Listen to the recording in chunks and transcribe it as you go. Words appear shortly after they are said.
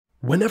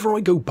Whenever I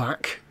go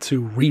back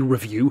to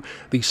re-review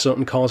these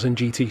certain cars in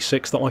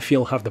GT6 that I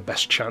feel have the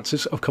best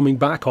chances of coming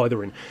back,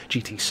 either in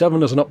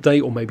GT7 as an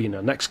update or maybe in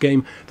the next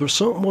game, there are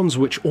certain ones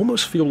which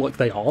almost feel like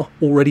they are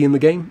already in the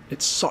game.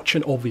 It's such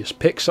an obvious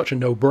pick, such a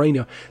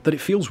no-brainer, that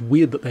it feels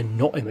weird that they're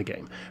not in the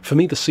game. For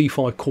me, the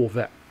C5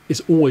 Corvette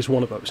is always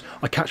one of those.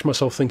 I catch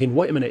myself thinking,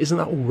 wait a minute, isn't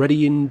that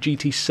already in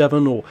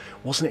GT7, or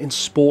wasn't it in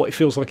Sport? It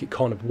feels like it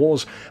kind of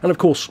was, and of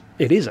course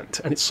it isn't,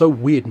 and it's so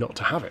weird not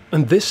to have it.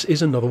 And this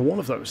is another one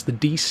of those, the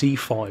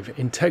DC5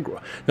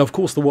 Integra. Now of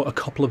course there were a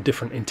couple of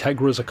different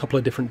Integras, a couple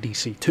of different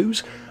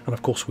DC2s, and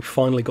of course we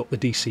finally got the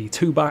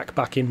DC2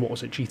 back in, what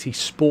was it, GT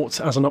Sport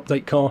as an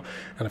update car,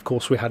 and of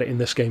course we had it in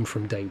this game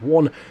from day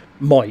one.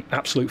 My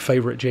absolute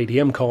favourite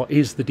JDM car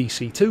is the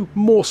DC2,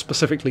 more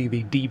specifically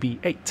the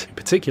DB8 in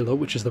particular,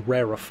 which is the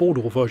rarer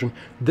four-door version.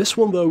 This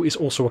one though is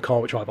also a car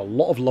which I have a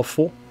lot of love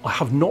for. I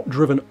have not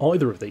driven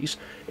either of these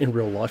in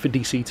real life, a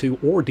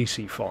DC2 or a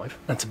DC5,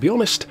 and to be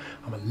honest,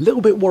 I'm a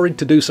little bit worried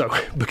to do so,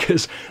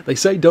 because they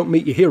say don't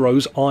meet your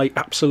heroes. I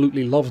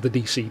absolutely love the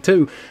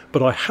DC2,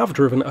 but I have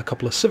driven a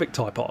couple of Civic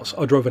Type Rs.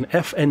 I drove an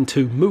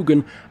FN2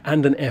 Mugen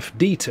and an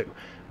FD2,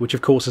 which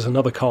of course is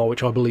another car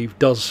which I believe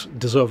does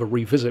deserve a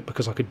revisit,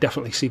 because I could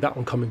definitely see that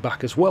one coming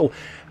back as well,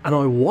 and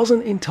I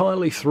wasn't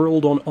entirely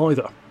thrilled on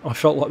either. I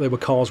felt like they were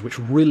cars which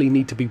really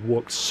need to be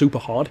worked super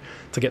hard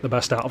to get the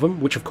best out of them,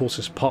 which of course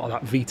is part of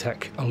that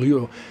VTEC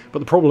allure, but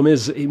the problem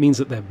is it means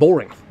that they're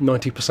boring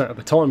 90% of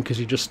the time, because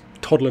you're just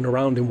toddling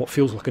around in what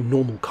feels like a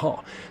normal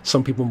car.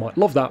 Some people might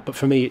love that, but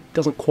for me it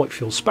doesn't quite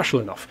feel special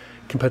enough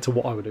compared to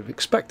what I would have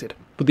expected.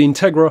 But the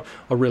Integra,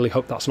 I really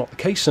hope that's not the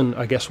case, and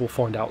I guess we'll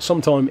find out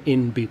sometime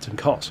in Beards and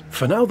Cars.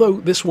 For now though,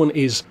 this one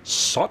is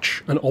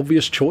such an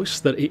obvious choice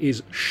that it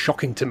is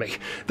shocking to me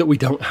that we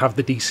don't have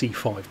the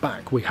DC5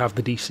 back. We have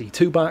the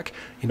DC2 back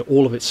in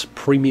all of its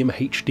premium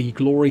HD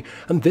glory,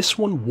 and this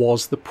one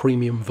was the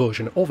premium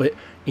version of it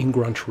in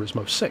Gran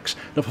Turismo 6.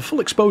 Now for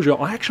full exposure,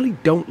 I actually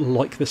don't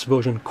like this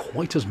version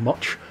quite as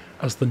much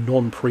as the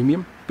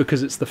non-premium,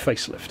 because it's the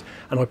facelift,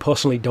 and I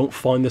personally don't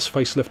find this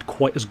facelift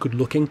quite as good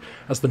looking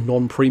as the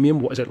non-premium.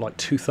 What is it, like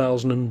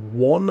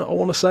 2001 I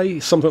want to say,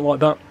 something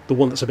like that, the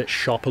one that's a bit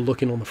sharper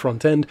looking on the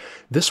front end.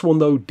 This one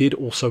though did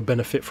also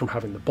benefit from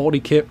having the body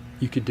kit.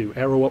 You could do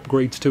aero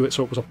upgrades to it,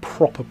 so it was a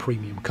proper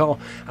premium car.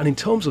 And in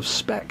terms of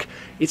spec,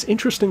 it's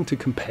interesting to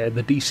compare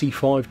the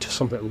DC5 to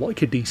something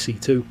like a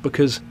DC2,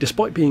 because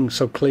despite being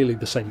so clearly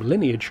the same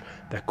lineage,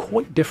 they're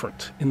quite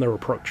different in their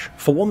approach.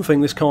 For one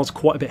thing, this car's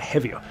quite a bit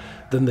heavier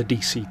than the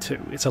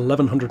DC2. It's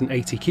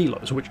 1180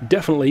 kilos, which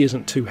definitely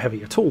isn't too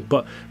heavy at all,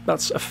 but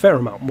that's a fair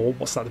amount more.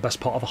 What's that, the best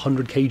part of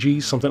 100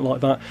 kgs, something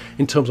like that?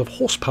 In terms of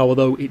horsepower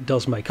though, it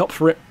does make up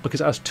for it, because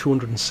it has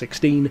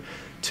 216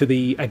 to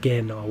the,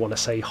 again, I want to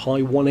say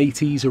high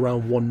 180s,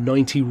 around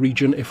 190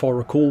 region if I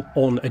recall,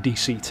 on a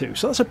DC2.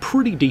 So that's a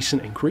pretty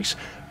decent increase.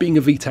 Being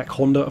a VTEC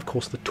Honda, of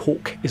course the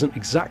torque isn't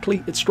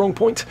exactly its strong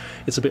point.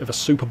 It's a bit of a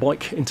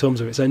superbike in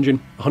terms of its engine,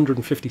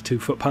 152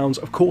 foot-pounds,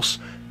 of course,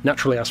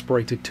 naturally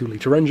aspirated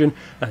 2-litre engine,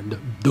 and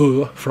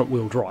duh,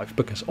 front-wheel drive,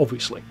 because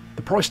obviously.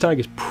 The price tag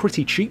is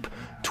pretty cheap,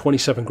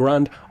 27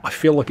 grand. I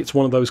feel like it's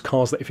one of those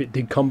cars that if it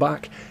did come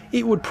back,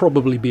 it would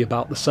probably be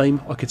about the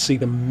same. I could see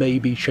them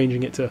maybe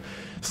changing it to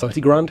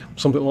 30 grand,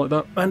 something like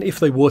that. And if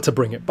they were to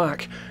bring it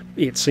back,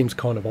 it seems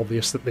kind of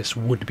obvious that this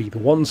would be the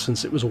one,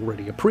 since it was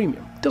already a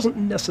premium. Doesn't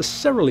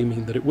necessarily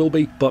mean that it will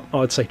be, but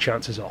I'd say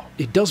chances are.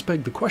 It does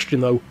beg the question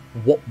though,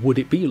 what would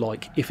it be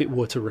like if it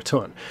were to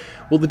return?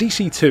 Well, the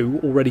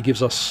DC2 already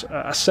gives us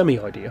a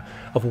semi-idea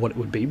of what it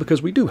would be,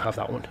 because we do have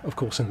that one, of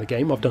course, in the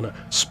game. I've done a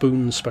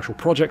spoon special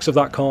projects of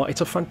that car.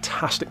 It's a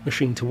fantastic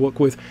machine to work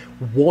with,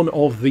 one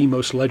of the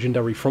most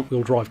legendary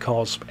front-wheel drive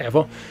cars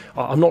ever.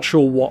 I'm not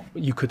sure what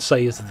you could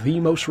say is the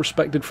most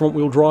respected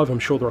front-wheel drive. I'm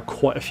sure there are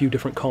quite a few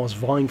different cars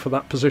vying for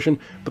that position,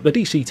 but the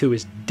DC2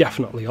 is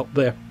definitely up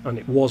there, and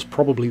it was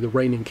probably the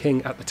reigning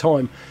king at the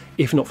time,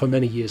 if not for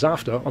many years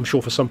after. I'm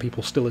sure for some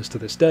people still is to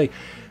this day.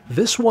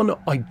 This one,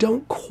 I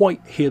don't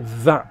quite hear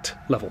that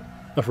level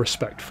of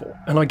respect for.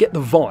 And I get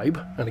the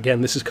vibe, and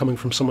again this is coming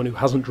from someone who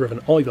hasn't driven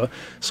either,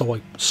 so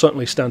I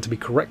certainly stand to be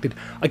corrected,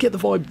 I get the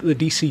vibe that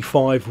the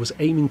DC5 was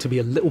aiming to be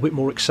a little bit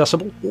more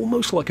accessible,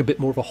 almost like a bit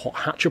more of a hot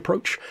hatch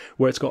approach,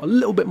 where it's got a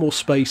little bit more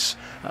space,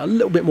 a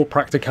little bit more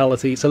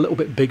practicality, it's a little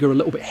bit bigger, a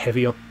little bit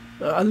heavier,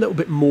 a little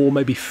bit more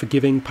maybe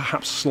forgiving,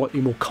 perhaps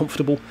slightly more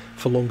comfortable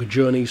for longer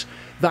journeys,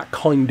 that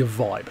kind of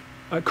vibe.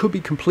 I could be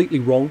completely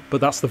wrong,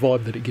 but that's the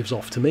vibe that it gives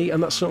off to me,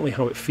 and that's certainly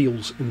how it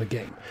feels in the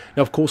game.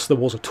 Now, of course, there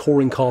was a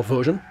touring car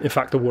version. In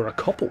fact, there were a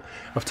couple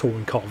of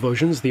touring car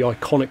versions. The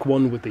iconic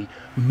one with the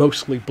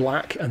mostly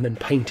black and then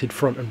painted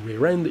front and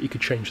rear end that you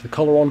could change the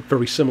colour on.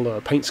 Very similar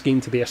paint scheme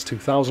to the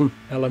S2000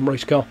 LM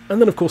race car. And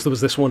then, of course, there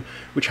was this one,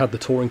 which had the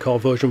touring car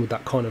version with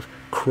that kind of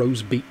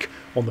crow's beak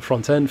on the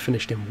front end,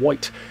 finished in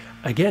white.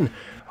 Again,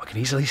 I can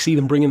easily see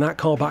them bringing that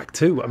car back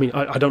too. I mean,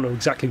 I don't know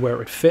exactly where it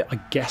would fit. I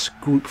guess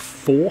Group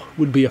 4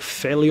 would be a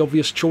fairly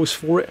obvious choice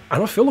for it.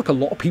 And I feel like a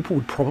lot of people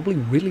would probably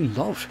really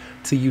love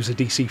to use a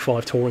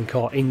DC5 touring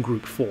car in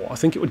Group 4. I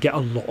think it would get a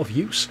lot of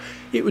use.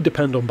 It would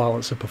depend on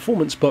balance of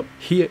performance, but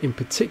here in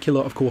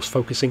particular, of course,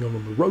 focusing on the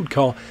road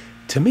car,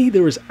 to me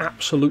there is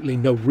absolutely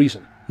no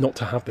reason not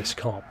to have this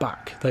car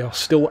back. They are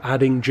still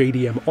adding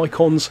JDM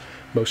icons,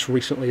 most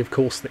recently of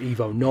course the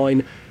Evo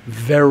IX,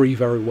 very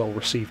well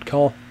received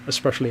car,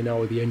 especially now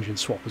with the engine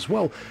swap as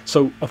well,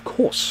 so of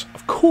course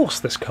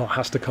this car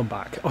has to come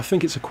back. I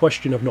think it's a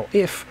question of not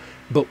if,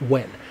 but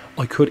when.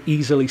 I could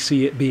easily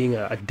see it being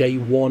a day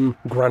one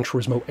Gran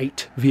Turismo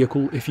 8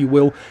 vehicle, if you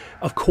will.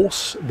 Of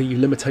course, the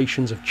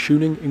limitations of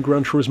tuning in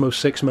Gran Turismo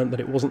 6 meant that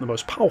it wasn't the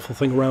most powerful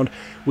thing around.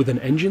 With an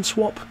engine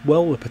swap,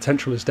 well, the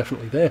potential is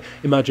definitely there.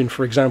 Imagine,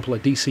 for example, a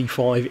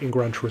DC5 in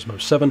Gran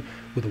Turismo 7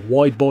 with a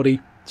wide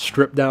body,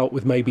 stripped out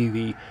with maybe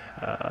the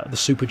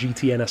Super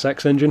GT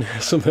NSX engine,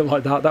 something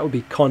like that. That would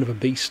be kind of a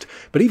beast.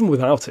 But even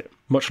without it,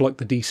 much like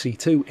the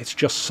DC2, it's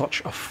just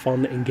such a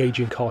fun,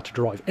 engaging car to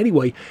drive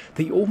anyway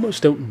that you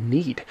almost don't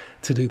need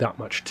to do that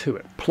much to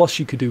it. Plus,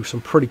 you could do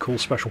some pretty cool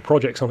special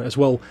projects on it as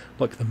well,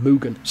 like the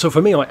Mugen. So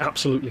for me, I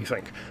absolutely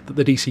think that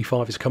the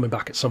DC5 is coming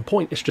back at some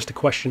point. It's just a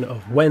question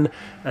of when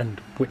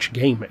and which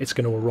game it's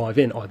going to arrive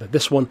in, either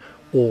this one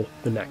or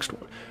the next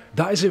one.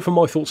 That is it for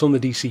my thoughts on the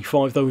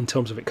DC5 though, in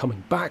terms of it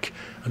coming back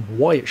and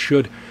why it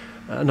should.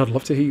 And I'd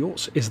love to hear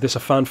yours. Is this a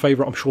fan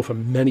favourite? I'm sure for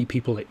many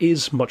people it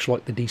is, much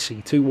like the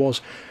DC2 was.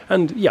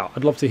 And yeah,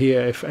 I'd love to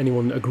hear if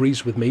anyone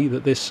agrees with me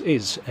that this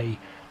is a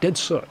dead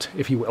cert,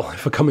 if you will,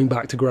 for coming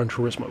back to Gran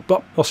Turismo.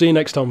 But I'll see you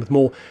next time with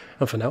more,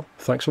 and for now,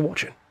 thanks for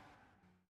watching.